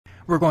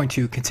We're going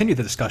to continue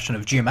the discussion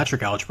of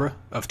geometric algebra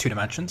of 2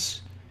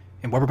 dimensions.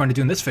 And what we're going to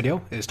do in this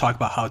video is talk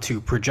about how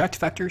to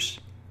project vectors,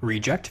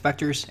 reject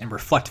vectors, and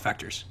reflect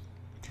vectors.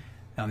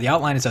 Now the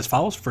outline is as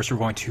follows. First we're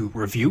going to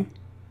review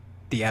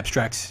the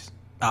abstract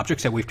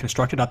objects that we've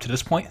constructed up to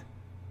this point,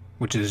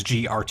 which is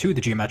GR2,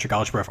 the geometric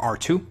algebra of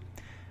R2.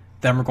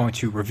 Then we're going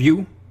to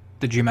review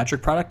the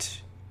geometric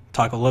product,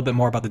 talk a little bit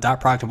more about the dot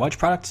product and wedge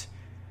product.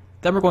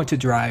 Then we're going to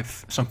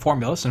derive some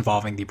formulas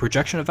involving the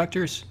projection of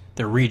vectors,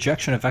 the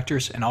rejection of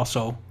vectors, and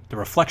also the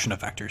reflection of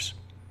vectors.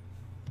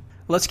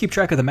 Let's keep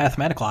track of the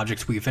mathematical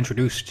objects we've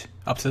introduced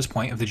up to this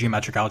point of the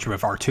geometric algebra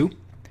of R2.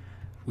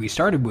 We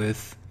started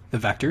with the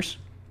vectors,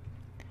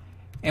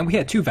 and we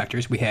had 2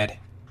 vectors. We had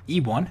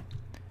E1,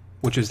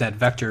 which is that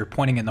vector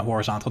pointing in the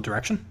horizontal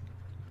direction.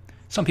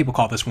 Some people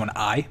call this one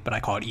I, but I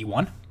call it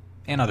E1,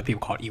 and other people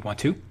call it E1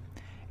 too.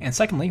 And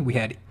secondly, we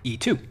had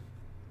E2,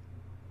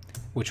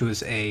 which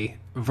was a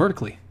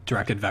vertically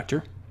directed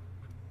vector.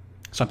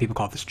 Some people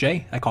call this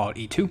J, I call it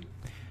E2.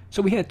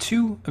 So we had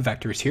 2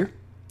 vectors here.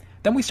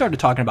 Then we started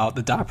talking about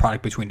the dot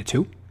product between the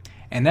 2,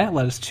 and that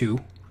led us to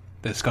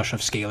the discussion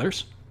of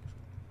scalars.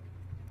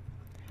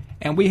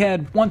 And we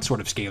had one sort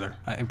of scalar,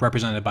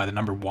 represented by the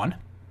number 1.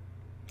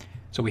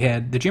 So we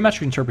had the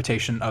geometric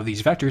interpretation of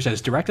these vectors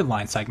as directed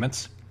line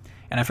segments.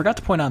 And I forgot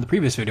to point out in the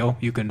previous video,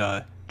 you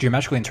can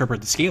geometrically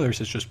interpret the scalars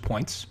as just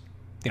points.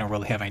 They don't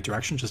really have any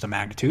direction, just a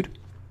magnitude.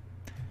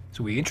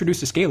 So we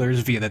introduced the scalars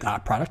via the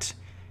dot product.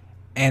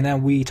 And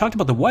then we talked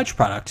about the wedge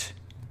product,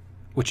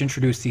 which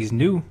introduced these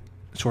new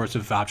sorts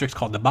of objects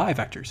called the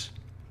bivectors.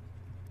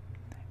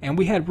 And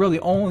we had really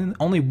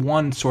only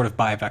one sort of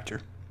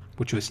bivector,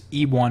 which was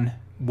E1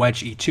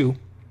 wedge E2.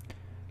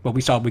 But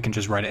we saw we can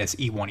just write it as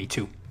E1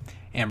 E2.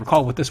 And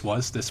recall what this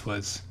was. This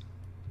was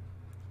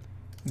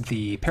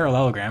the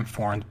parallelogram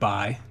formed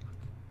by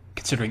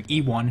considering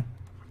E1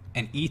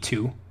 and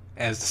E2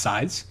 as the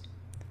sides,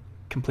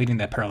 completing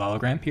that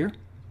parallelogram here,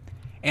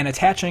 and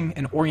attaching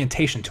an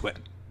orientation to it.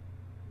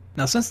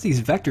 Now, since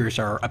these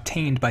vectors are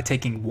obtained by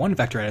taking one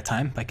vector at a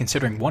time, by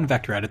considering one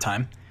vector at a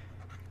time,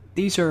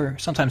 these are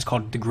sometimes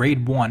called the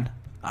grade 1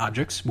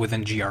 objects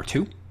within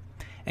GR2,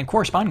 and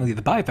correspondingly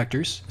the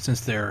bivectors,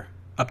 since they're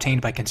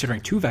obtained by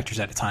considering 2 vectors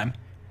at a time,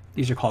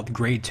 these are called the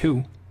grade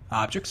 2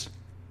 objects.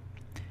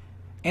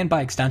 And by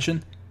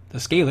extension, the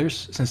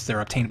scalars, since they're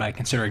obtained by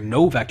considering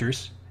no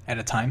vectors at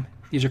a time,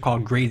 these are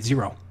called grade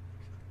 0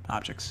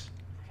 objects.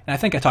 And I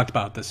think I talked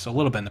about this a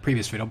little bit in the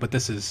previous video, but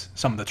this is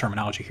some of the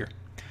terminology here.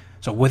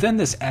 So within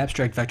this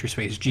abstract vector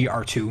space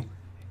GR2,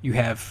 you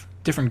have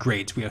different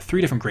grades. We have 3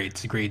 different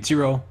grades, the grade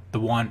 0, the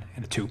 1,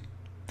 and the 2.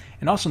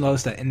 And also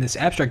notice that in this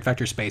abstract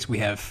vector space, we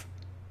have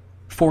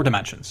 4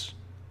 dimensions.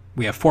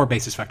 We have 4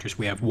 basis vectors.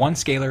 We have 1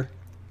 scalar,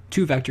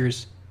 2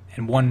 vectors,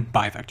 and 1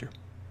 bivector.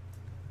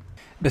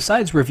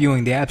 Besides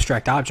reviewing the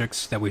abstract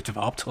objects that we've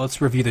developed, let's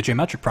review the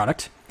geometric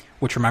product,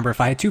 which, remember, if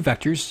I had 2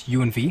 vectors,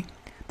 u and v,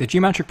 the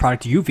geometric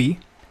product uv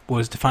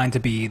was defined to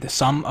be the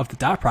sum of the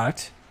dot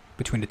product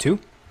between the 2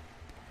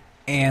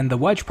 and the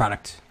wedge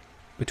product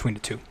between the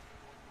 2.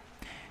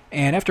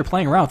 And after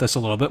playing around with this a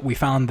little bit, we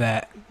found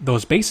that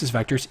those basis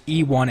vectors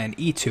E1 and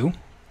E2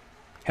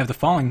 have the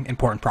following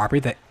important property,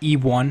 that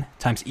E1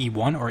 times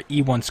E1, or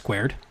E1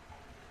 squared,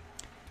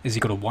 is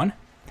equal to 1.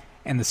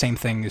 And the same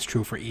thing is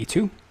true for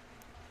E2.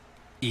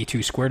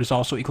 E2 squared is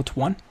also equal to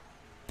 1.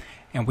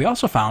 And we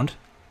also found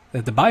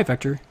that the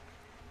bivector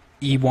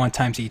E1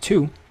 times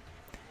E2,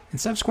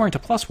 instead of squaring to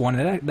plus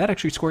 1, that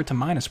actually squared to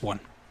minus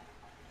 1.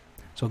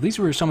 So these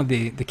were some of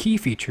the key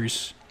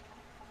features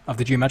of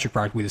the geometric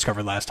product we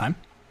discovered last time.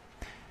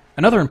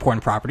 Another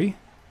important property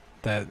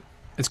that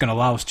is going to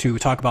allow us to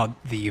talk about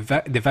the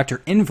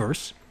vector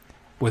inverse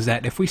was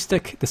that if we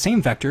stick the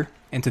same vector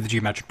into the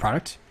geometric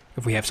product,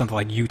 if we have something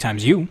like u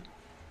times u,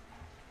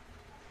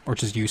 or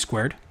just u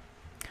squared,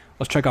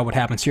 let's check out what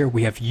happens here.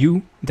 We have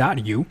u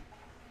dot u,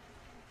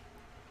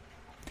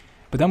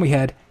 but then we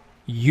had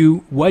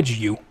u wedge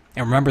u.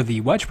 And remember,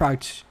 the wedge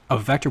product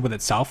of a vector with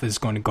itself is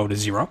going to go to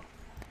 0.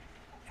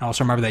 And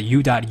also remember that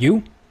u dot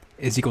u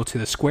is equal to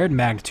the squared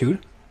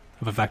magnitude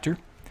of a vector.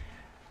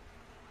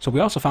 So we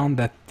also found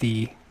that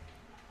the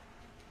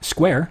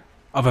square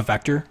of a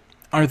vector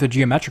under the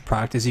geometric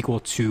product is equal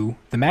to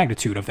the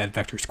magnitude of that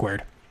vector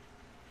squared.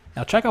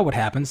 Now check out what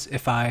happens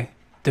if I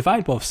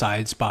divide both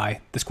sides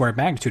by the squared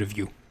magnitude of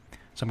u.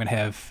 So I'm going to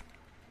have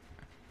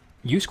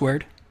u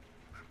squared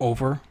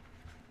over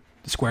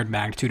the squared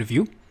magnitude of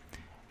u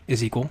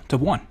is equal to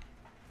 1.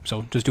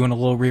 So just doing a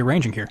little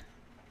rearranging here.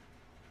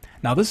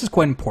 Now this is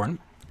quite important,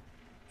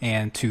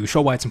 and to show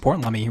why it's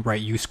important, let me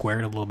write u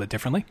squared a little bit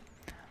differently.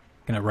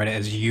 I'm going to write it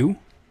as u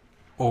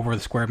over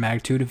the square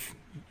magnitude of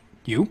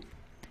u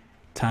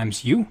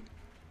times u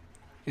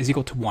is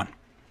equal to 1.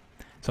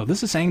 So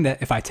this is saying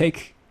that if I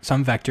take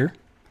some vector,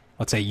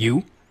 let's say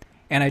u,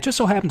 and I just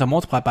so happen to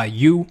multiply it by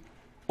u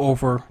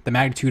over the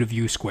magnitude of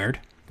u squared,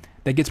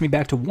 that gets me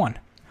back to 1.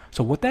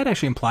 So what that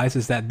actually implies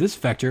is that this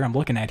vector I'm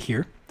looking at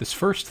here, this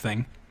first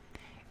thing,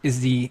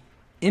 is the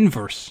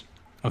inverse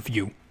of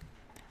u.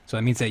 So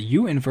that means that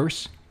u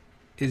inverse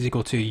is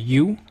equal to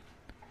u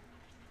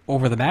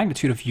over the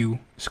magnitude of u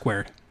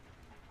squared.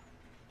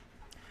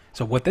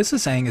 So what this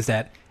is saying is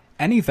that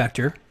any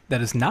vector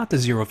that is not the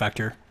zero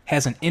vector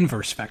has an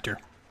inverse vector.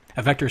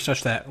 A vector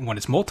such that when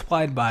it's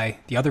multiplied by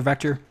the other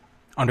vector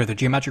under the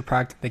geometric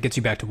product, that gets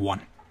you back to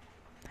 1.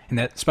 And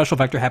that special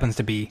vector happens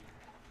to be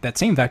that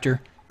same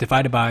vector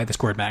divided by the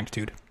squared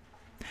magnitude.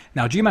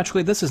 Now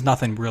geometrically, this is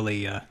nothing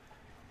really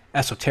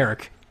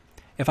esoteric.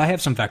 If I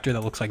have some vector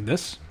that looks like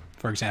this,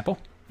 for example,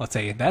 let's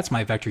say that's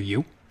my vector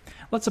u.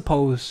 Let's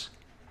suppose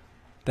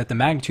that the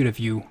magnitude of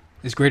u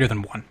is greater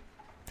than 1.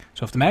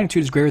 So if the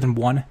magnitude is greater than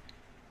 1,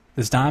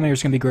 this denominator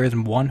is going to be greater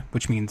than 1,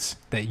 which means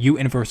that u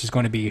inverse is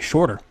going to be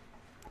shorter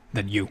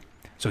than u.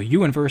 So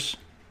u inverse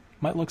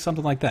might look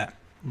something like that,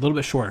 a little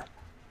bit shorter.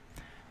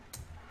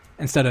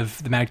 Instead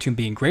of the magnitude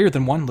being greater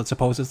than 1, let's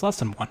suppose it's less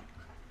than 1.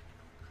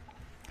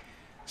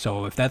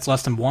 So if that's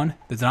less than 1,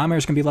 the denominator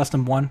is going to be less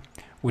than 1,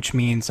 which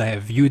means I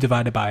have u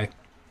divided by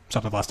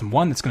something less than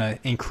 1. That's going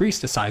to increase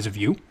the size of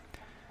u.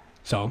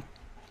 So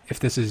if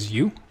this is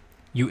u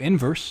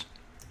inverse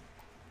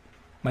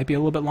might be a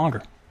little bit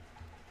longer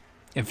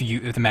if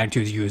the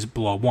magnitude of u is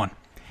below 1.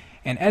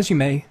 And as you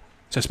may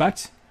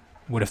suspect,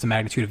 what if the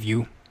magnitude of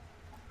u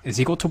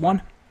is equal to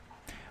 1?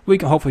 We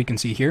can hopefully can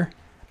see here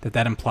that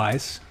that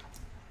implies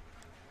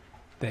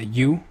that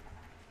u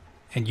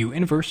and u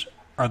inverse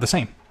are the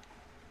same.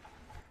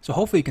 So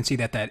hopefully you can see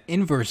that that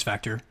inverse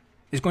vector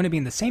is going to be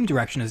in the same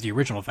direction as the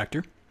original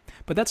vector,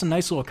 but that's a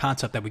nice little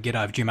concept that we get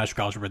out of geometric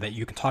algebra that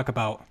you can talk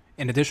about.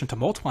 In addition to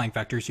multiplying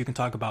vectors, you can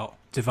talk about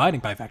dividing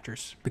by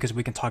vectors, because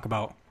we can talk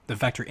about the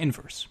vector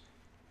inverse.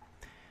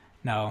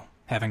 Now,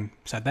 having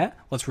said that,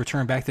 let's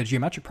return back to the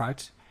geometric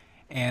product,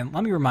 and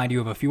let me remind you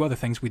of a few other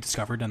things we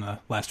discovered in the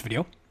last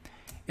video.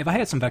 If I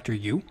had some vector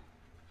u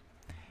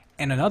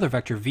and another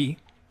vector v,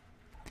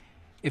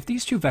 if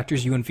these two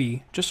vectors u and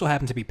v just so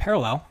happen to be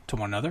parallel to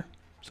one another,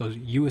 so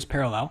u is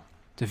parallel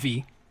to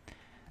v,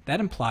 that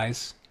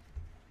implies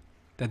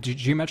that the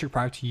geometric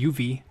product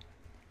uv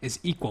is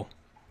equal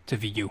to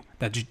vu,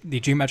 that the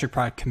geometric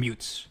product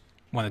commutes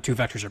when the two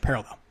vectors are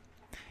parallel.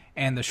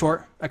 And the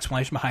short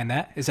explanation behind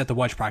that is that the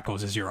wedge product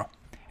goes to 0,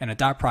 and a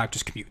dot product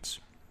just commutes.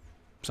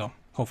 So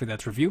hopefully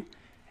that's review.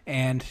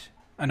 And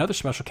another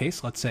special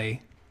case, let's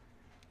say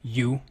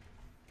u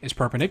is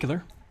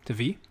perpendicular to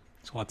v,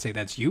 so let's say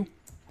that's u.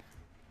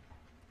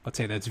 Let's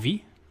say that's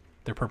v,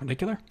 they're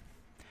perpendicular.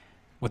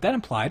 What that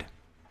implied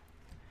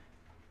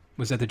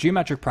was that the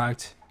geometric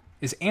product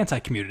is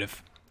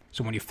anti-commutative.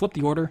 So when you flip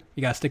the order,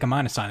 you gotta stick a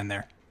minus sign in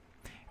there.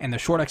 And the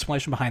short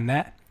explanation behind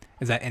that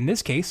is that in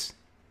this case,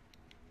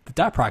 the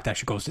dot product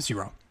actually goes to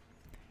 0.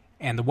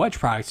 And the wedge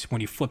product,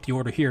 when you flip the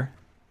order here,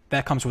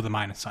 that comes with a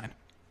minus sign.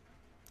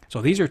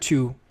 So these are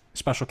two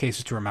special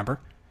cases to remember.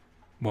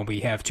 When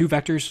we have two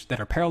vectors that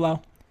are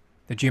parallel,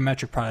 the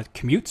geometric product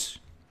commutes.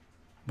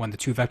 When the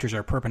two vectors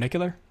are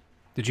perpendicular,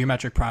 the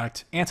geometric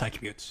product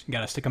anti-commutes. You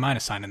gotta stick a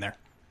minus sign in there.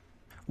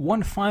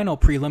 One final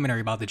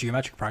preliminary about the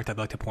geometric product I'd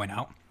like to point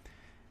out,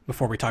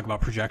 before we talk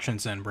about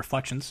projections and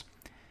reflections,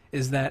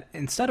 is that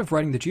instead of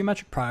writing the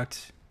geometric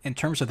product in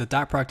terms of the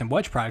dot product and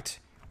wedge product,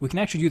 we can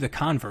actually do the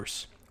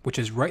converse, which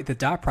is write the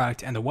dot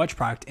product and the wedge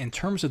product in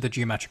terms of the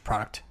geometric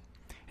product.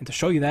 And to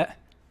show you that,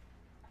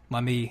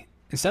 let me,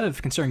 instead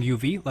of considering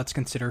uv, let's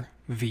consider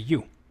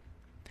vu.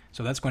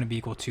 So that's going to be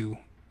equal to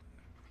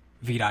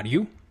v dot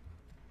u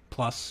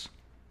plus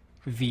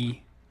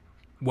v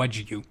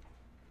wedge u.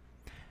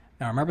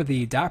 Now remember,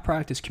 the dot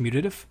product is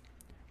commutative,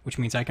 which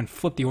means I can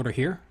flip the order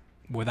here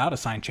without a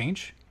sign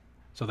change.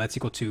 So that's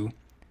equal to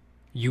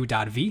u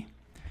dot v.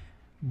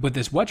 But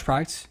this wedge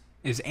product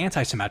is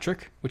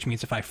anti-symmetric, which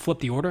means if I flip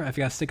the order, I've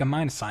got to stick a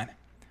minus sign.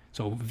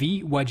 So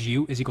v wedge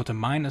u is equal to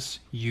minus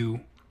u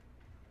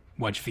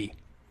wedge v.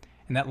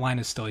 And that line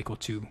is still equal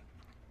to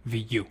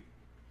vu.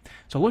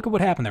 So look at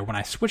what happened there. When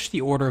I switched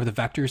the order of the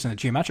vectors in the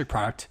geometric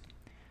product,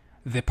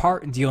 the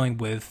part dealing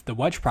with the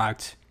wedge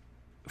product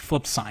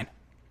flipped sign.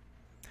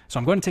 So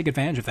I'm going to take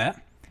advantage of that.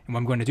 And what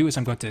I'm going to do is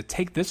I'm going to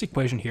take this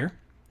equation here,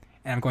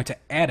 and I'm going to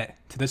add it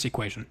to this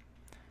equation.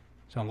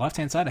 So on the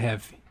left-hand side, I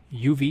have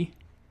uv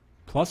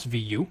plus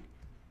vu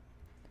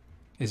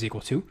is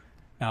equal to,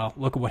 now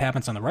look at what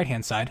happens on the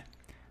right-hand side.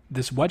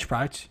 This wedge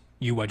product,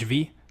 u wedge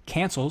v,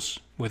 cancels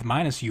with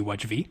minus u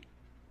wedge v.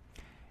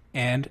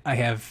 And I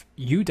have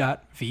u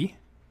dot v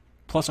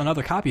plus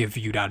another copy of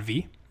u dot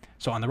v.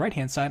 So on the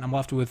right-hand side, I'm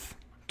left with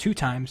 2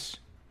 times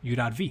u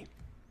dot v.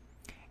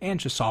 And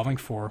just solving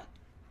for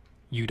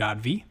u dot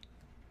v,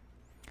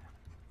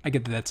 I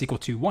get that that's equal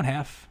to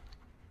 1/2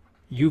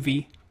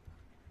 uv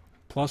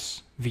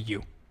plus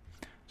vu.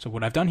 So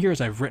what I've done here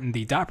is I've written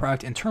the dot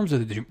product in terms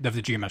of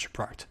the geometric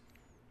product.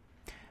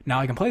 Now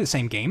I can play the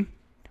same game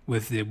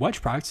with the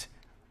wedge product.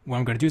 What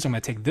I'm going to do is I'm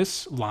going to take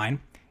this line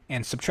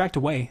and subtract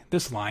away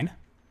this line.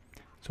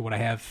 So what I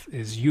have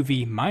is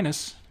uv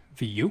minus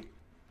vu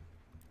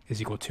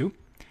is equal to,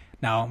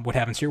 now what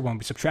happens here when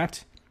we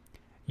subtract,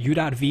 u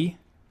dot v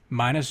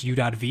minus u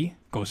dot v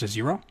goes to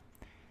 0.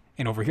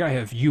 And over here I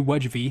have u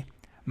wedge v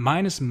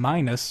minus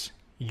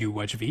u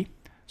wedge v.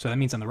 So that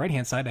means on the right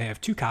hand side I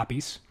have 2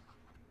 copies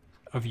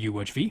of u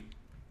wedge v.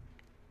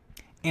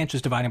 And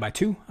just dividing by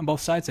 2 on both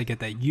sides, I get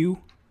that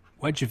u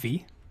wedge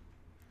v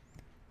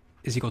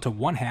is equal to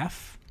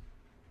 1/2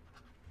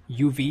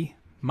 uv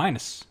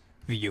minus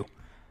vu.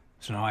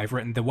 So now I've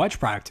written the wedge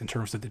product in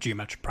terms of the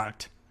geometric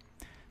product.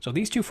 So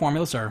these two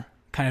formulas are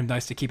kind of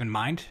nice to keep in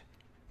mind,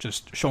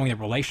 just showing the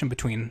relation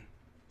between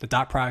the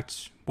dot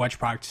product, wedge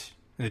product,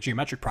 and the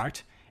geometric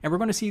product. And we're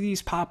going to see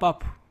these pop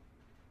up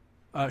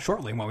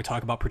shortly when we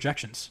talk about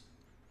projections.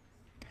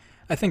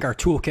 I think our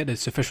toolkit is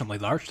sufficiently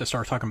large to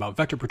start talking about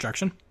vector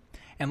projection.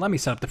 And let me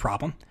set up the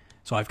problem.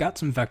 So I've got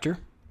some vector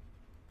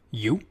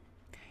u,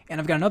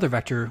 and I've got another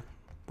vector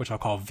which I'll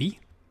call v.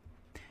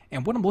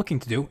 And what I'm looking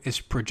to do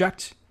is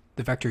project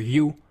the vector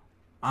u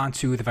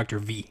onto the vector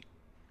v.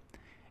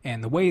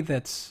 And the way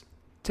that's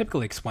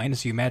typically explained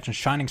is you imagine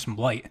shining some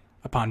light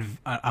upon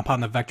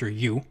the vector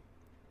u,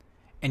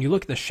 and you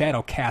look at the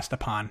shadow cast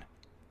upon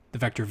the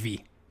vector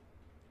v.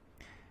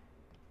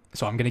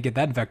 So I'm going to get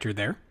that vector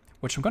there,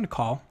 which I'm going to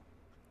call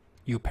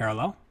u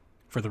parallel,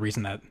 for the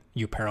reason that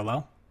u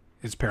parallel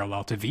is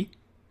parallel to v.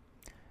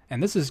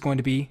 And this is going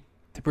to be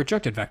the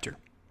projected vector.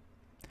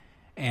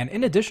 And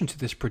in addition to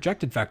this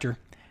projected vector,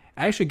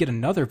 I actually get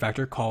another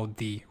vector called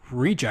the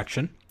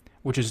rejection,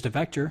 which is the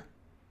vector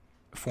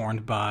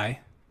formed by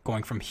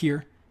going from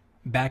here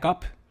back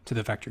up to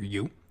the vector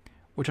u,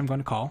 which I'm going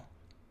to call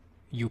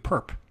u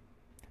perp,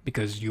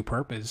 because u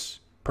perp is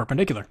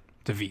perpendicular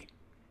to v.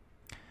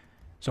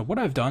 So what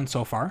I've done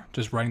so far,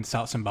 just writing this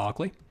out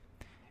symbolically,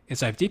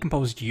 is I've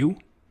decomposed u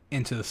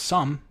into the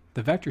sum,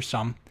 the vector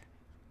sum,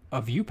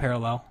 of u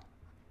parallel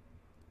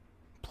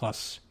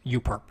plus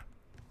u perp.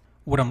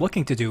 What I'm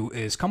looking to do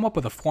is come up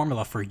with a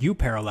formula for u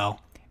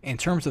parallel in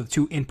terms of the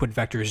two input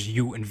vectors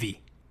u and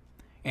v.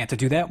 And to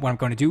do that, what I'm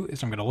going to do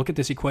is I'm going to look at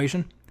this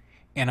equation,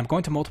 and I'm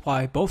going to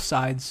multiply both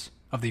sides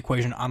of the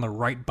equation on the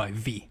right by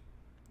v.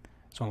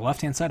 So on the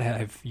left-hand side, I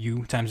have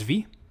u times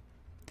v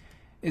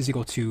is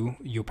equal to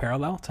u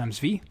parallel times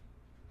v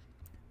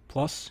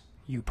plus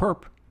u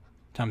perp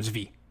times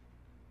v.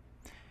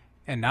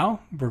 And now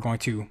we're going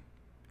to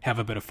have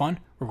a bit of fun.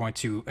 We're going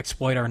to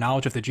exploit our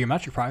knowledge of the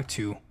geometric product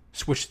to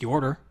switch the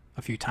order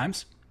a few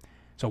times.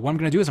 So what I'm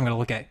going to do is I'm going to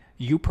look at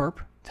u perp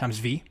times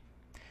v.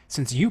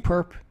 Since u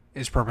perp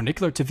is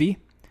perpendicular to v,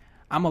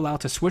 I'm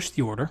allowed to switch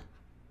the order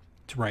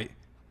to write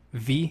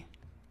v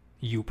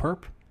u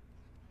perp,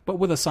 but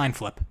with a sign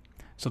flip.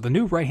 So the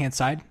new right-hand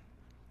side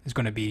is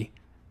going to be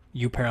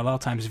u parallel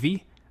times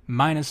v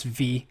minus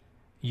v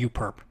u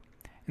perp,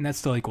 and that's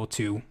still equal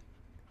to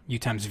u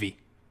times v.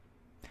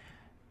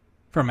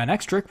 For my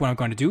next trick, what I'm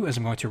going to do is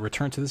I'm going to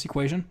return to this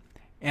equation,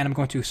 and I'm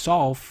going to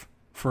solve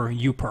for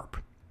u perp.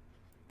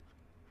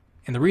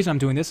 And the reason I'm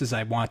doing this is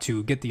I want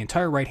to get the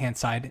entire right-hand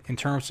side in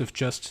terms of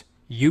just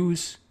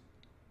u's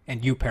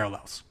and u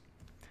parallels.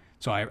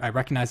 So I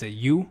recognize that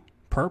u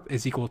perp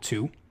is equal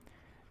to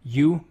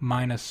u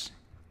minus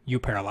u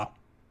parallel.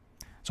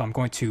 So I'm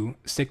going to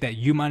stick that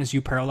u minus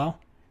u parallel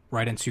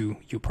right into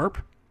u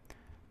perp.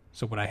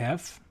 So what I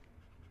have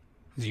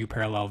is u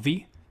parallel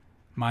v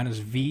minus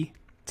v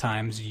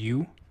times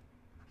u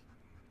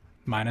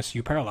minus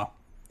u parallel.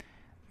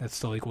 That's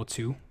still equal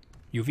to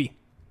uv.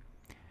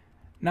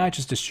 Now I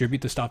just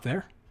distribute the stuff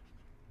there.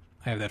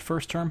 I have that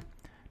first term.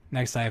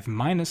 Next I have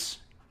minus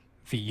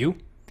vu.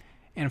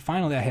 And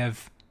finally I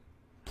have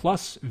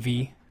plus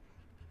v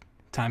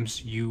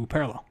times u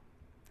parallel.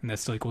 And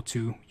that's still equal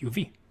to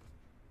uv.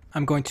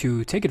 I'm going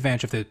to take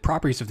advantage of the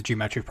properties of the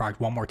geometric product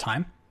one more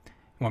time.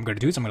 What I'm going to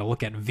do is I'm going to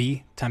look at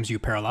v times u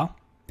parallel.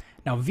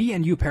 Now v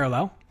and u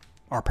parallel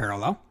are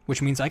parallel,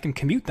 which means I can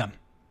commute them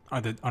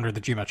under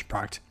the geometric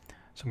product.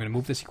 So I'm going to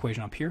move this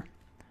equation up here.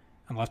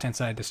 On the left-hand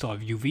side, I still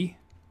have uv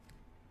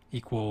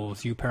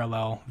equals u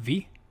parallel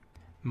v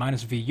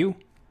minus vu.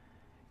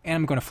 And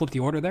I'm going to flip the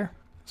order there.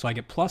 So I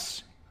get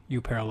plus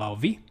u parallel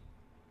v.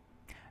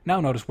 Now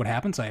notice what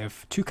happens. I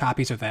have two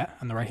copies of that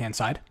on the right-hand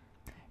side.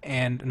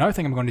 And another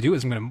thing I'm going to do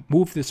is I'm going to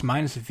move this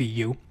minus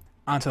vu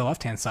onto the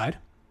left-hand side.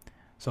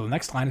 So the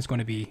next line is going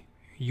to be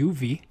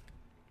uv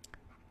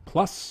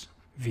plus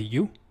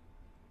vu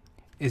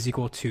is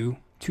equal to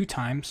 2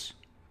 times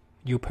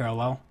u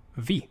parallel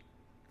v.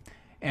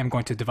 And I'm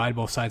going to divide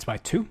both sides by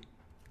 2.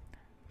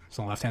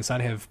 So on the left-hand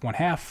side, I have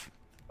 1/2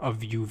 of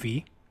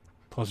uv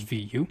plus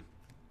vu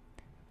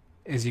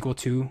is equal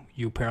to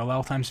u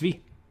parallel times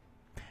v.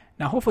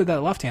 Now hopefully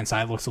that left-hand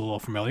side looks a little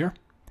familiar.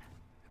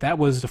 That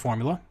was the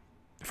formula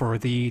for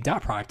the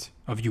dot product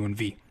of u and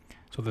v.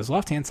 So this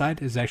left-hand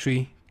side is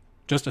actually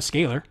just a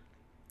scalar,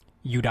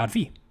 u dot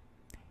v.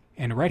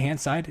 And the right-hand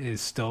side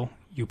is still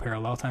u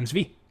parallel times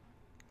v.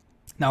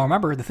 Now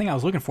remember, the thing I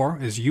was looking for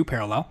is u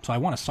parallel, so I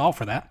want to solve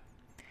for that.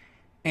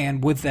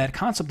 And with that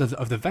concept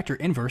of the vector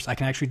inverse, I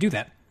can actually do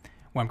that.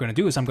 What I'm going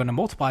to do is I'm going to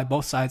multiply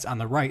both sides on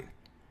the right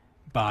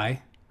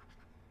by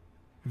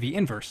v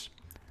inverse.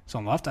 So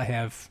on the left I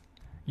have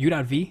u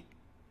dot v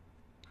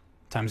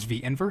times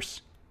v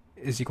inverse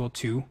is equal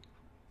to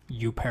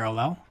u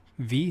parallel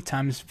v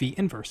times v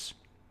inverse.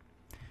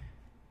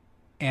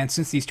 And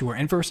since these two are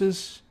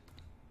inverses,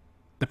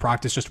 the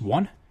product is just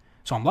 1.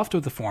 So I'm left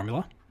with the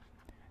formula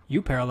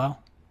u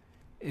parallel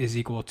is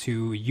equal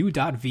to u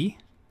dot v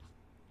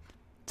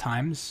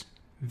times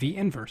V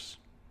inverse.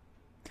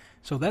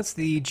 So that's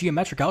the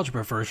geometric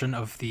algebra version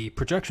of the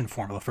projection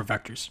formula for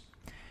vectors.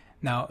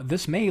 Now,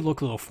 this may look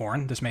a little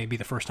foreign. This may be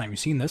the first time you've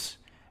seen this,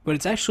 but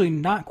it's actually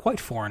not quite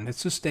foreign.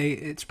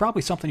 It's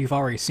probably something you've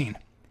already seen.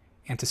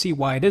 And to see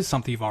why it is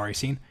something you've already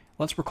seen,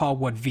 let's recall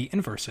what V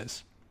inverse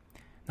is.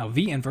 Now,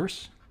 V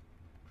inverse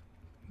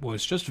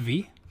was just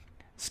V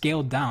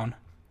scaled down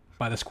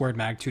by the squared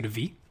magnitude of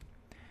V.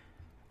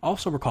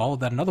 Also recall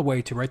that another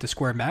way to write the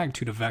square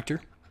magnitude of a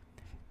vector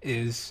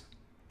is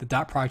the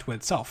dot product with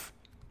itself.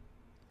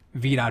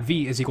 V dot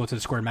V is equal to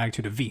the squared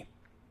magnitude of V.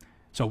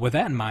 So with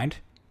that in mind,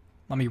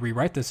 let me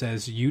rewrite this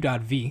as U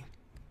dot V.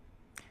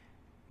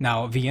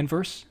 Now V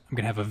inverse, I'm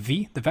going to have a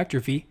V, the vector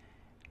V.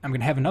 I'm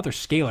going to have another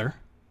scalar,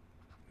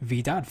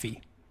 V dot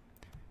V.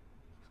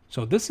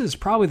 So this is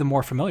probably the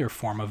more familiar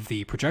form of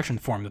the projection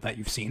formula that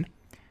you've seen,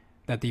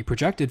 that the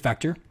projected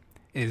vector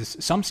is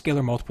some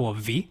scalar multiple of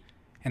V,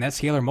 and that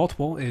scalar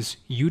multiple is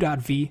U dot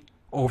V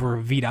over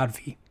V dot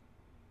V.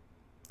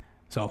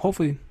 So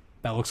hopefully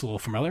that looks a little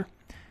familiar.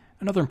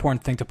 Another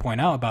important thing to point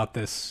out about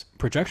this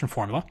projection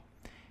formula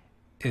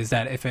is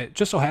that if it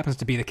just so happens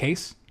to be the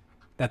case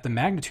that the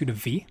magnitude of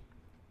V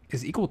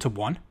is equal to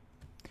 1,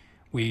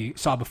 we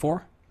saw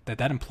before that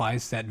that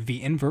implies that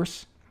V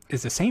inverse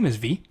is the same as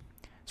V,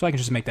 so I can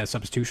just make that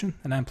substitution,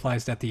 and that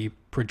implies that the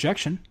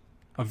projection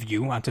of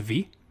U onto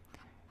V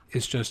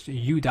is just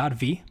U dot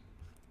V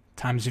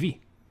times V.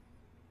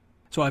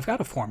 So I've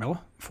got a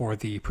formula for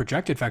the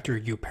projected vector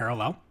U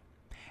parallel,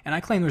 and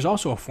I claim there's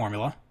also a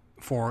formula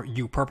for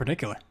U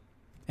perpendicular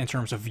in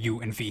terms of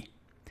U and V.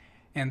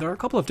 And there are a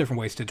couple of different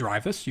ways to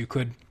derive this. You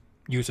could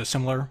use a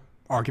similar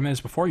argument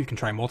as before. You can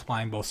try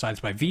multiplying both sides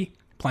by V,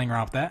 playing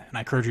around with that, and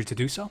I encourage you to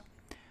do so.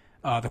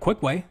 The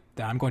quick way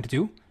that I'm going to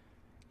do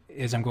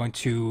is I'm going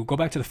to go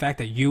back to the fact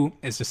that U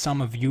is the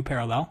sum of U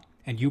parallel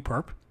and U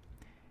perp,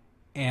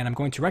 and I'm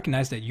going to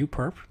recognize that U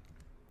perp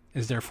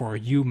is therefore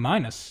U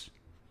minus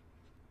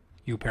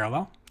U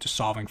parallel, just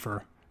solving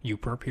for U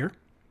perp here.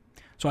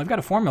 So I've got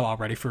a formula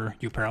already for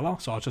U parallel,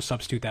 so I'll just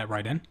substitute that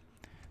right in.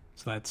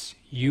 So that's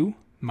U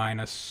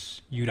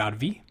minus U dot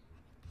V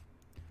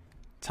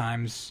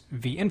times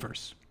V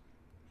inverse.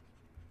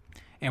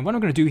 And what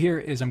I'm going to do here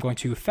is I'm going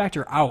to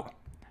factor out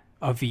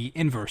a V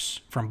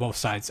inverse from both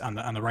sides on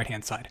the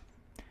right-hand side.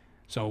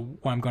 So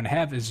what I'm going to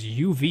have is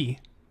UV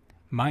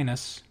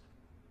minus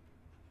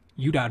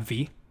U dot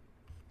V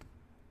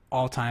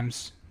all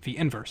times V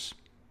inverse.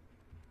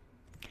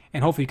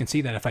 And hopefully you can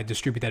see that if I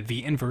distribute that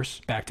V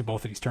inverse back to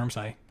both of these terms,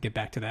 I get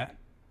back to that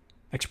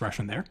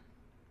expression there.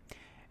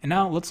 And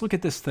now let's look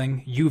at this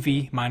thing,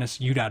 UV minus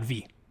U dot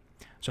V.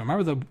 So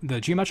remember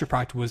the geometric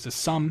product was the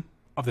sum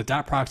of the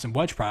dot products and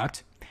wedge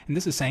product, and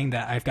this is saying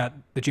that I've got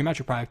the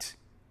geometric product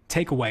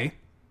take away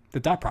the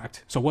dot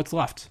product. So what's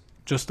left?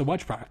 Just the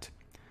wedge product.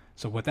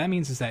 So what that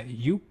means is that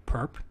U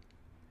perp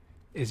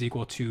is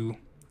equal to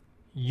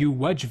U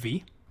wedge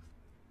V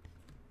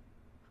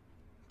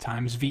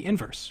times V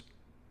inverse.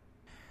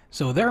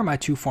 So there are my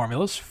two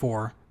formulas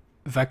for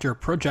vector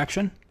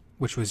projection,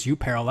 which was U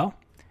parallel,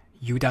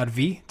 U dot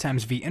V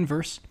times V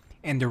inverse,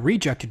 and the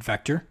rejected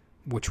vector,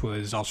 which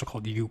was also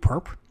called U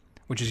perp,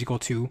 which is equal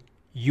to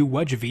U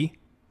wedge V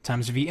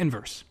times V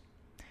inverse.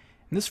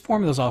 And this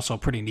formula is also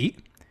pretty neat,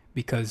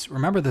 because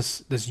remember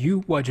this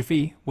U wedge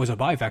V was a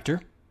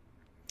bivector,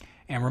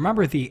 and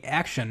remember the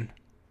action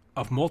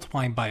of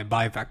multiplying by a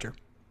bivector.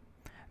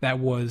 That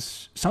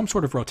was some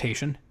sort of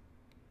rotation,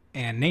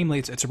 and namely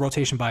it's a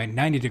rotation by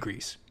 90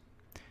 degrees.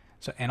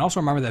 So, and also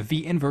remember that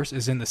V inverse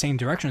is in the same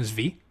direction as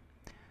V.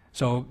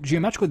 So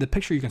geometrically, the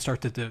picture you can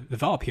start to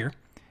develop here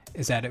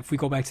is that if we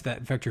go back to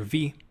that vector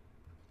V,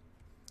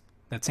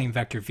 that same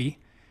vector V,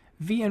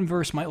 V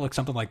inverse might look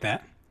something like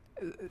that,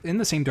 in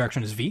the same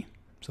direction as V,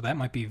 so that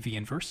might be V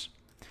inverse.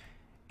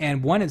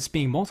 And when it's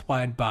being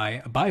multiplied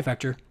by a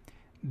bivector,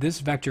 this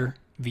vector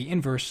V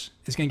inverse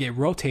is going to get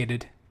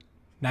rotated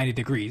 90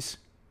 degrees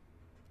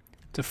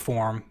to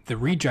form the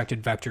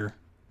rejected vector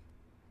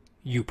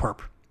U perp.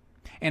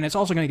 And it's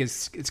also going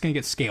to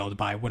get scaled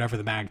by whatever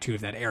the magnitude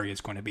of that area is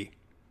going to be.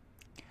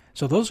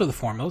 So those are the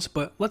formulas,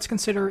 but let's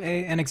consider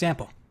an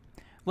example.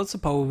 Let's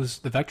suppose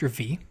the vector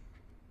V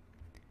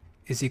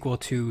is equal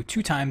to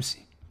 2 times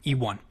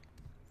E1.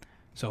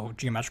 So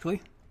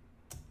geometrically,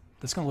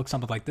 that's going to look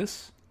something like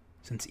this,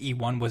 since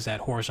E1 was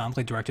that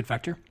horizontally directed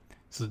vector.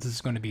 So this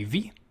is going to be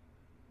V.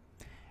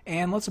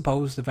 And let's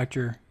suppose the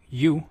vector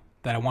U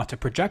that I want to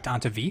project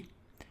onto V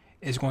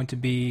is going to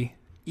be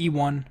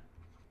E1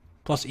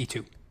 plus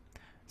E2.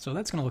 So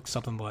that's going to look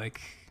something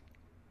like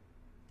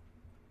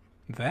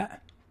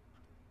that.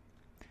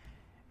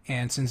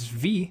 And since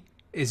V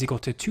is equal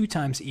to 2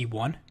 times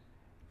E1,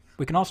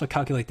 we can also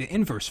calculate the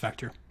inverse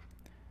vector.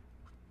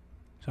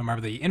 So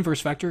remember, the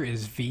inverse vector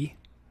is V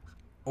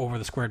over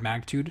the squared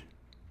magnitude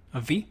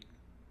of V.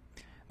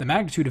 The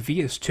magnitude of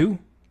V is 2,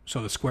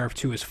 so the square of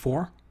 2 is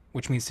 4,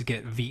 which means to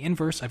get V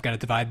inverse, I've got to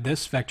divide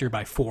this vector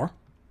by 4.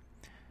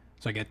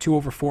 So I get 2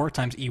 over 4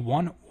 times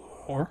E1,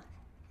 or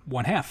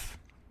 1/2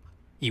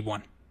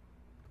 E1.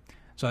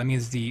 So that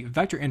means the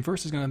vector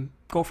inverse is going to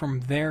go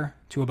from there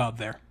to about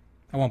there.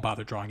 I won't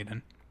bother drawing it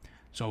in.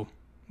 So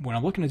what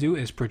I'm looking to do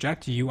is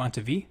project u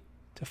onto v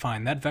to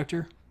find that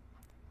vector,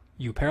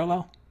 u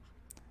parallel,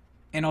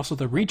 and also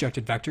the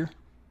rejected vector,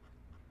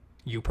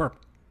 u perp.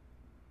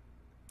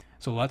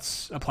 So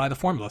let's apply the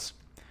formulas.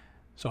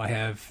 So I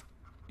have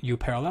u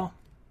parallel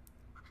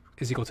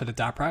is equal to the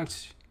dot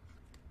product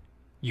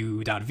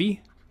u dot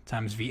v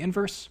times v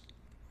inverse.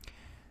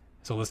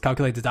 So let's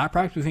calculate the dot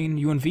product between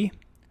u and v.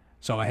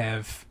 So I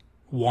have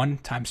 1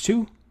 times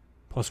 2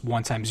 plus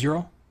 1 times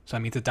 0. So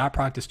that means the dot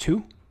product is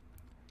 2.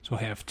 So I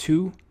have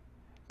 2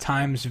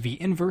 times v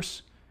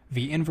inverse.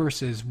 V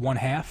inverse is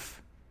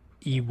 1/2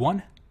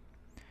 e1.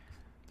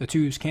 The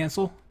 2's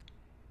cancel.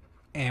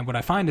 And what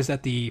I find is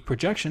that the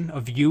projection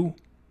of u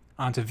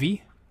onto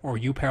v, or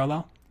u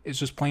parallel, is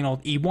just plain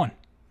old e1.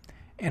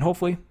 And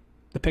hopefully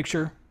the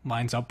picture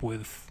lines up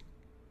with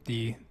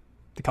the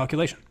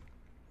calculation.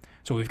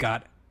 So we've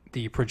got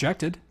the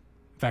projected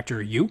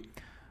vector u.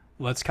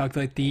 Let's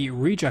calculate the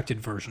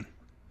rejected version,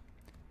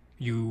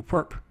 u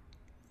perp.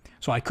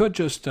 So I could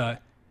just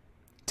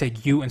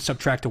take u and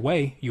subtract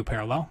away u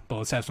parallel, but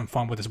let's have some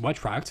fun with this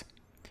wedge product.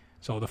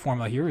 So the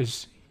formula here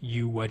is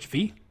u wedge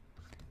v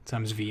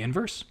times v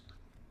inverse.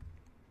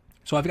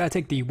 So I've got to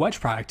take the wedge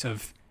product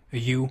of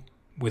u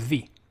with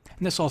v.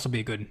 And this will also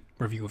be a good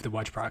review of the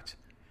wedge product.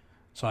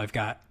 So I've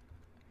got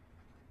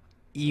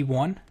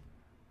e1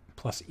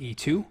 plus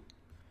e2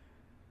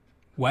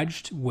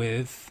 wedged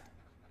with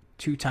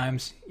 2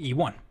 times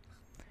e1.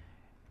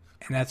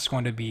 And that's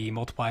going to be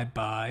multiplied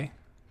by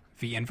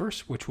v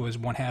inverse, which was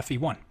 1/2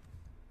 e1.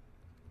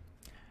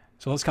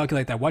 So let's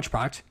calculate that wedge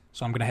product.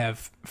 So I'm going to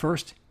have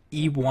first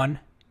e1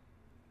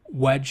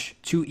 wedge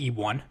to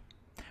e1.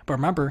 But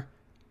remember,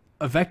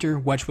 a vector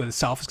wedged with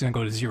itself is going to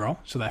go to 0.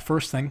 So that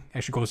first thing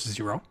actually goes to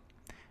 0.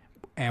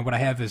 And what I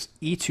have is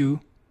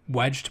e2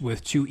 wedged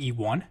with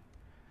 2e1.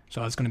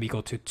 So that's going to be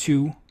equal to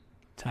 2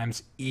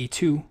 times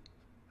e2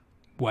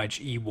 wedge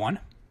e1.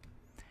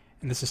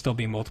 And this is still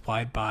being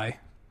multiplied by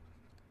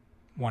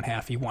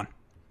 1/2 e1.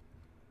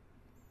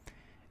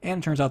 And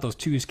it turns out those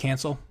 2's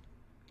cancel.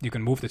 You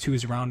can move the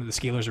 2's around, the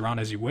scalars around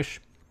as you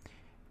wish.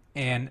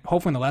 And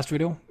hopefully in the last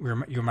video,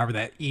 you remember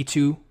that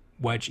e2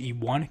 wedge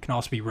e1 can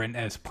also be written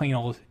as plain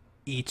old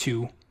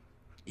e2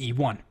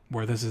 e1,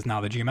 where this is now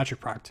the geometric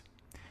product.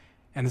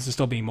 And this is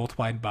still being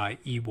multiplied by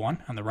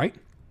e1 on the right.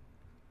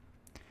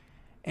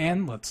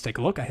 And let's take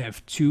a look. I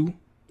have 2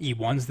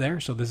 e1's there,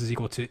 so this is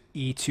equal to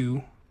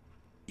e2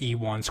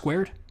 e1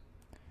 squared.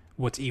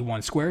 What's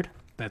e1 squared?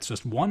 That's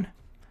just 1.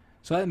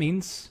 So that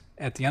means,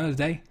 at the end of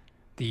the day,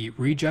 the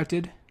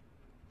rejected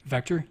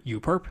vector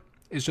u perp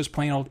is just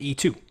plain old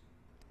e2.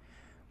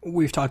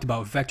 We've talked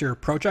about vector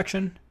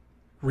projection,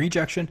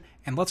 rejection,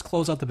 and let's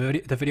close out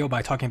the video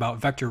by talking about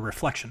vector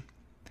reflection.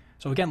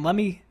 So again, let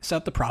me set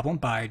up the problem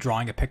by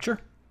drawing a picture.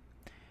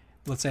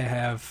 Let's say I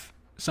have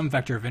some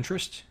vector of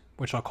interest,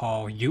 which I'll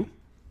call u.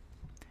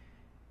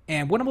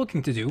 And what I'm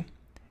looking to do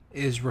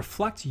is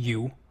reflect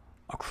u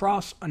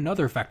across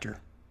another vector,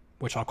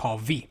 which I'll call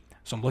v.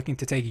 So I'm looking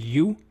to take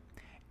u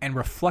and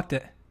reflect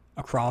it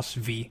across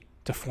v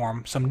to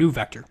form some new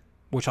vector,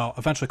 which I'll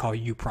eventually call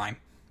u prime.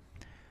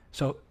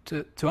 So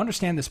to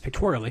understand this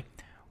pictorially,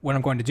 what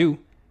I'm going to do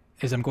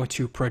is I'm going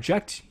to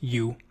project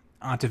u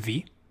onto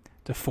v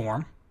to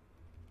form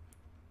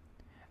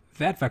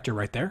that vector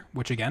right there,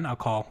 which again I'll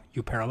call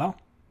u parallel.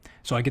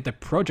 So I get the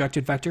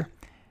projected vector,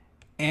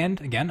 and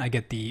again I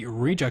get the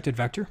rejected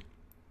vector,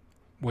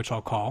 which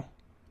I'll call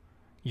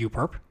u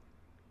perp.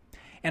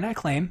 And I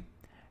claim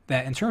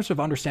that in terms of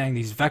understanding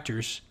these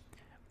vectors,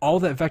 all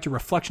that vector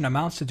reflection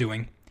amounts to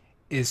doing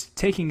is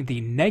taking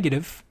the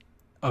negative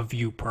of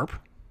u perp,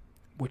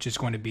 which is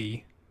going to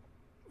be,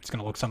 it's going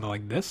to look something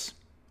like this,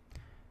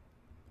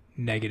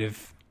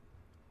 negative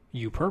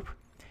u perp,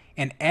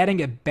 and adding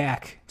it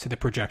back to the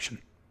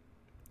projection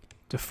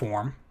to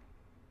form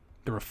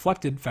the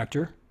reflected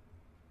vector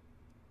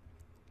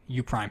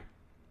u prime.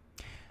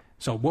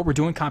 So what we're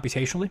doing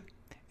computationally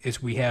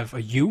is we have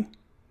a u,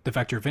 the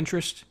vector of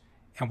interest,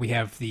 and we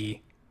have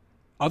the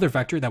other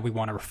vector that we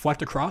want to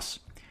reflect across.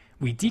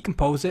 We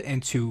decompose it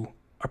into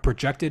a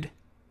projected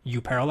u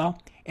parallel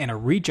and a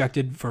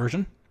rejected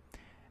version.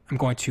 I'm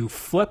going to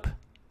flip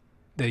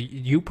the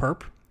u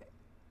perp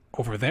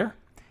over there,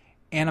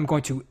 and I'm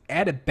going to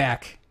add it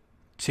back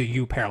to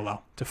u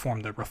parallel to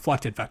form the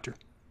reflected vector.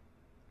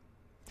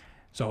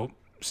 So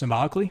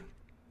symbolically,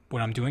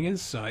 what I'm doing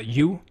is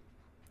u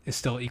is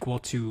still equal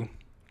to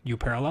u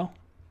parallel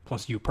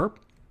plus u perp,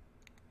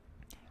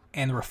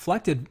 and the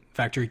reflected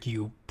vector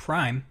u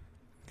prime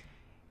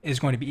is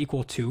going to be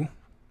equal to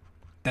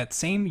that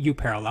same u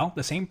parallel,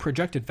 the same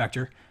projected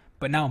vector,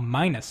 but now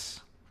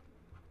minus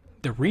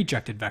the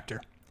rejected vector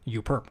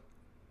u perp.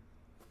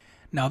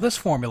 Now this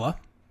formula,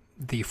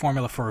 the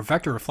formula for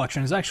vector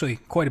reflection, is actually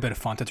quite a bit of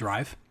fun to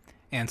derive,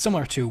 and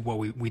similar to what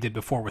we did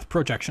before with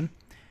projection.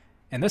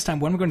 And this time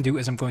what I'm going to do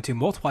is I'm going to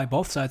multiply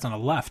both sides on the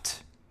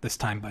left, this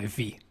time by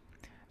v.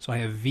 So I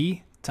have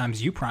v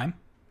times u prime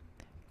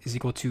is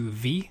equal to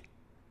v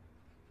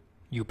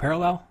u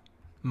parallel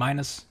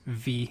minus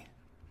v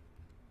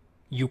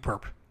u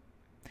perp.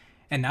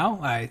 And now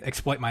I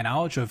exploit my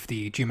knowledge of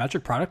the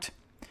geometric product.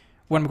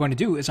 What I'm going to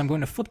do is I'm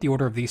going to flip the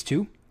order of these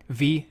two,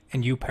 v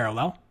and u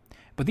parallel.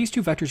 But these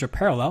two vectors are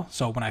parallel,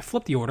 so when I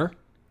flip the order,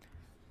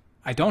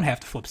 I don't have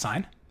to flip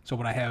sign. So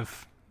what I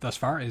have thus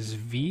far is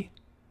v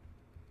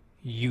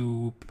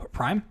u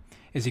prime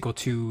is equal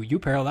to u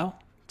parallel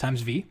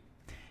times v.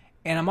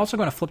 And I'm also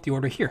going to flip the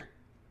order here.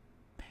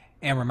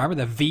 And remember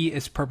that v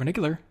is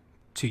perpendicular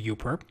to u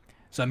perp,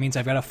 so that means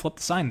I've got to flip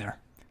the sign there.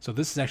 So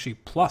this is actually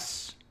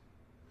plus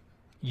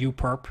u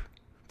perp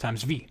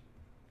times v.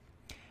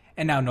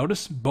 And now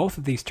notice both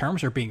of these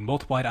terms are being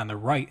multiplied on the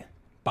right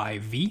by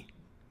v.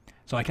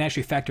 So I can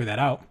actually factor that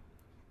out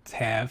to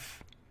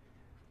have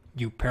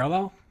u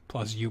parallel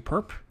plus u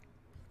perp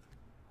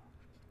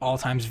all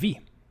times v.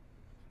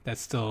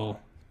 That's still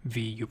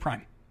v u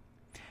prime.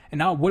 And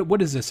now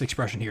what is this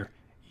expression here?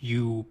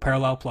 U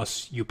parallel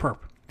plus u perp.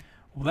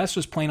 Well, that's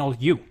just plain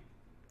old u.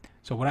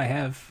 So what I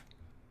have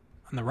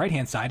on the right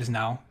hand side is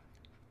now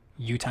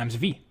u times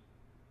v.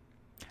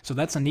 So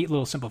that's a neat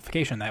little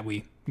simplification that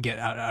we get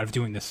out of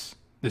doing this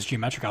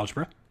geometric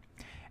algebra.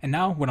 And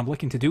now what I'm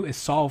looking to do is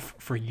solve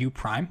for u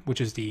prime, which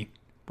is the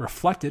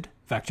reflected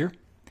vector.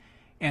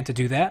 And to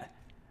do that,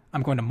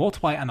 I'm going to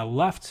multiply on the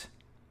left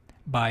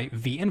by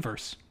v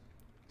inverse.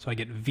 So I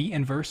get v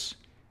inverse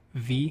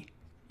v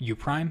u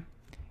prime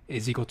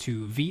is equal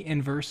to v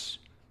inverse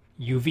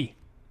uv.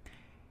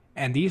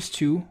 And these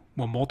two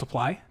will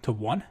multiply to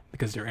 1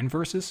 because they're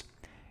inverses.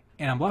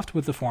 And I'm left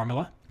with the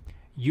formula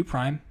u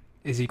prime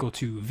is equal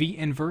to v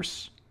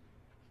inverse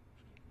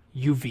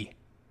uv.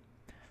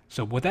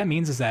 So what that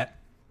means is that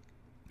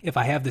if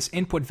I have this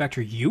input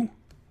vector u,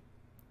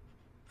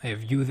 I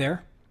have u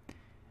there,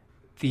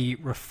 the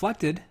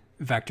reflected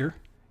vector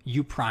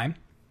u prime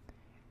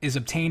is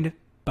obtained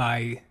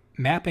by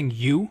mapping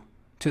u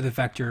to the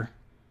vector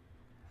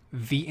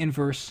v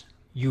inverse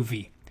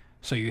uv.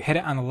 So you hit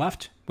it on the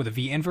left with a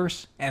v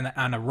inverse and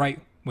on the right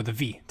with a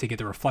v to get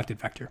the reflected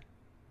vector.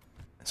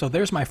 So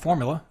there's my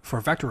formula for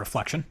vector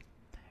reflection.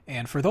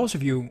 And for those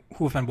of you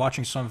who have been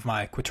watching some of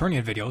my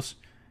quaternion videos,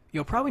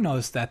 you'll probably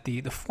notice that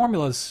the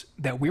formulas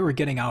that we were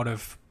getting out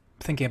of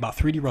thinking about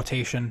 3D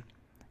rotation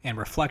and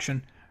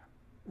reflection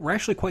were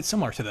actually quite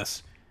similar to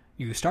this.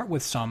 You start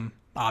with some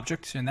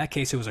object, in that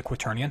case it was a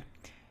quaternion,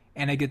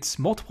 and it gets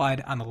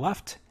multiplied on the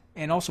left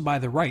and also by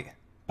the right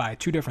by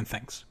two different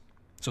things.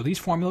 So these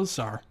formulas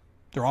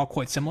they're all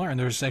quite similar, and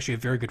there's actually a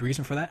very good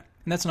reason for that.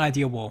 And that's an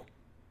idea we'll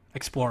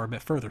explore a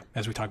bit further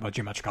as we talk about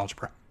geometric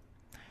algebra.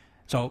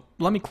 So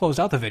let me close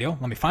out the video.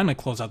 Let me finally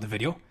close out the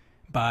video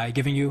by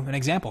giving you an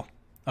example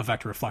of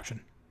vector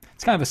reflection.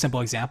 It's kind of a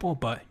simple example,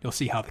 but you'll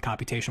see how the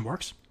computation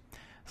works.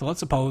 So let's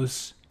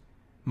suppose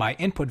my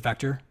input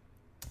vector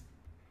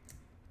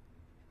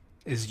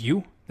is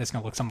u. That's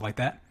going to look something like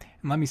that.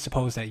 And let me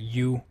suppose that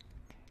u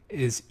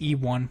is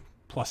e1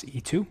 plus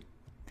e2.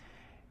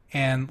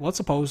 And let's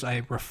suppose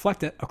I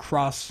reflect it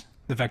across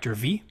the vector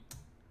v,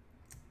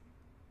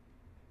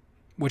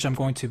 which I'm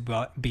going to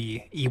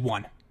be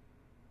e1.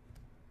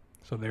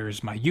 So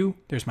there's my u,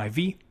 there's my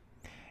v,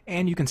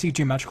 and you can see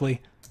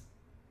geometrically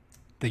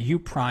the u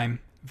prime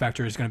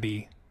vector is going to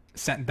be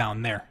sent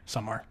down there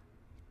somewhere.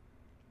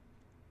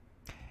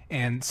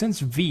 And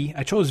since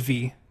I chose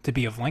v to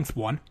be of length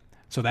 1,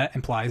 so that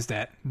implies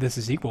that this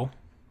is equal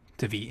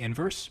to v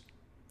inverse.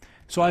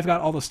 So I've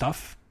got all the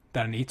stuff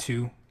that I need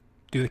to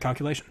do the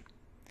calculation.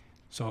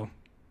 So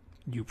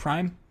u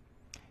prime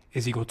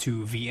is equal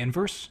to v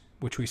inverse,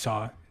 which we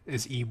saw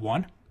is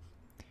e1.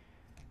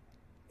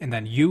 And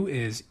then u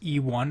is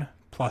e1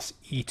 plus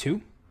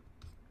e2.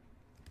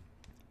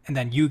 And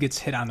then u gets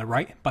hit on the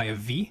right by a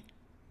v,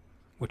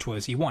 which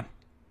was e1.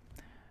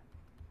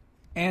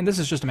 And this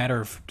is just a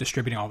matter of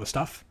distributing all the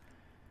stuff.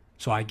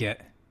 So I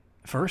get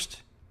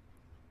first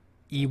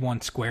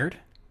e1 squared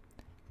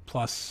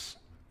plus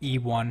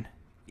e1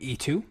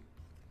 e2,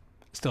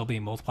 still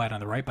being multiplied on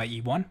the right by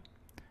e1.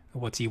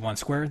 What's e1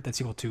 squared?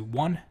 That's equal to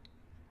 1.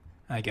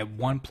 I get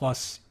 1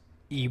 plus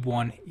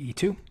e1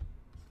 e2,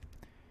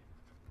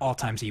 all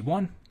times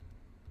e1.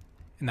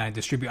 And then I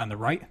distribute on the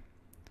right.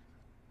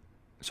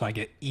 So I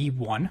get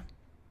e1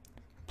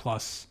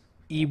 plus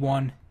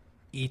e1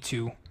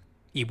 e2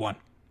 e1.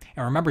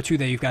 And remember too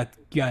that you got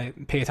to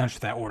pay attention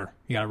to that order.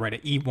 You got to write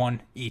it e1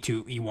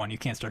 e2 e1. You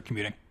can't start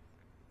commuting.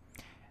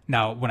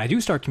 Now when I do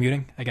start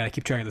commuting, I got to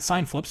keep track of the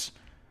sign flips.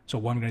 So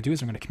what I'm going to do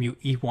is I'm going to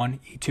commute e1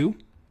 e2.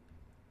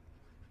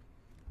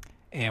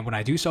 And when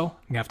I do so, I'm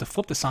going to have to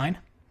flip the sign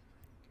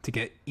to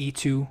get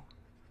e2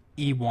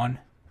 e1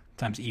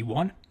 times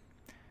e1.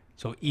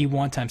 So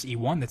e1 times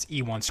e1, that's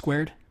e1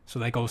 squared. So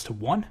that goes to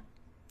 1.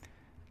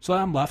 So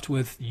I'm left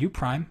with u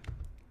prime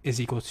is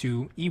equal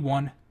to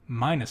e1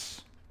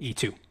 minus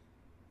e2.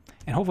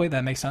 And hopefully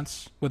that makes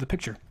sense with the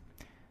picture.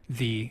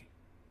 The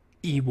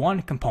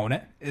e1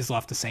 component is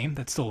left the same.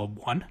 That's still a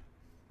 1.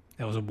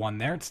 There was a 1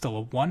 there. It's still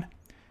a 1.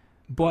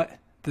 But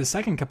the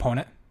second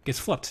component gets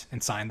flipped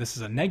in sign. This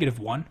is a negative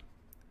 1,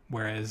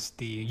 whereas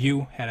the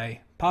u had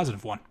a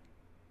positive 1.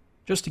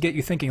 Just to get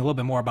you thinking a little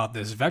bit more about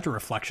this vector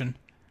reflection,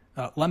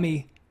 let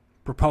me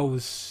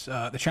propose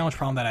the challenge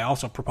problem that I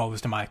also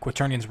proposed in my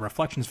quaternions and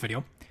reflections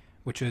video,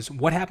 which is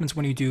what happens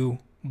when you do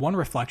one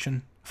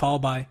reflection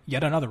followed by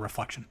yet another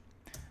reflection.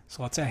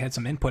 So let's say I had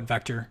some input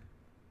vector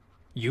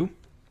u,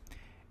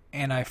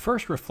 and I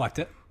first reflect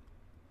it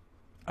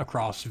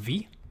across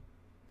v.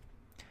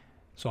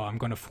 So I'm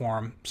going to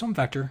form some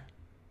vector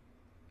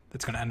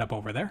that's going to end up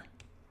over there.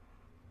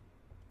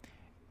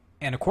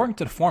 And according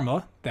to the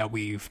formula that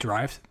we've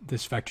derived,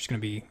 this vector is going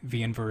to be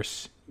v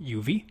inverse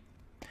uv.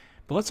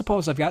 But let's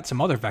suppose I've got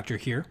some other vector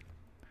here,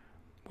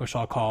 which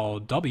I'll call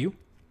w.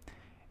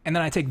 And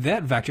then I take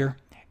that vector,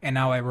 and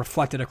now I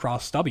reflect it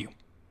across w.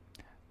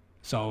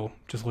 So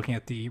just looking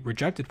at the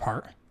rejected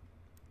part,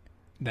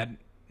 that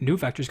new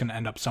vector is going to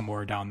end up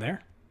somewhere down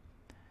there.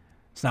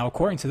 So now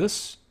according to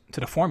this, to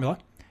the formula,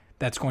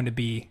 that's going to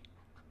be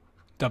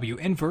w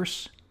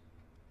inverse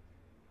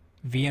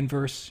v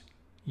inverse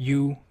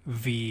u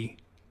v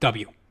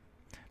w,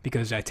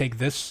 because I take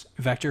this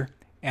vector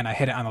and I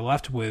hit it on the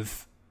left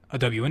with a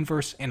w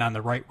inverse and on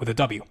the right with a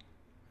w.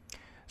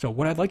 So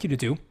what I'd like you to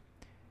do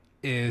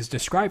is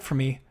describe for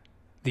me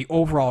the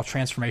overall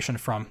transformation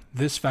from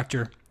this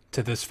vector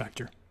to this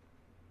vector.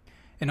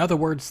 In other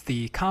words,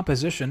 the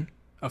composition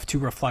of two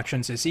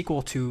reflections is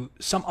equal to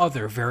some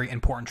other very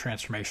important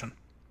transformation.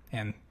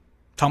 And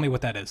tell me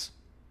what that is.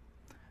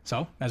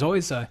 So, as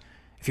always,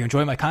 if you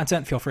enjoy my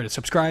content, feel free to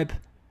subscribe,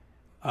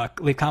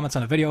 leave comments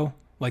on the video,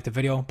 like the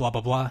video, blah,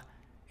 blah, blah.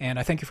 And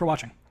I thank you for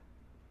watching.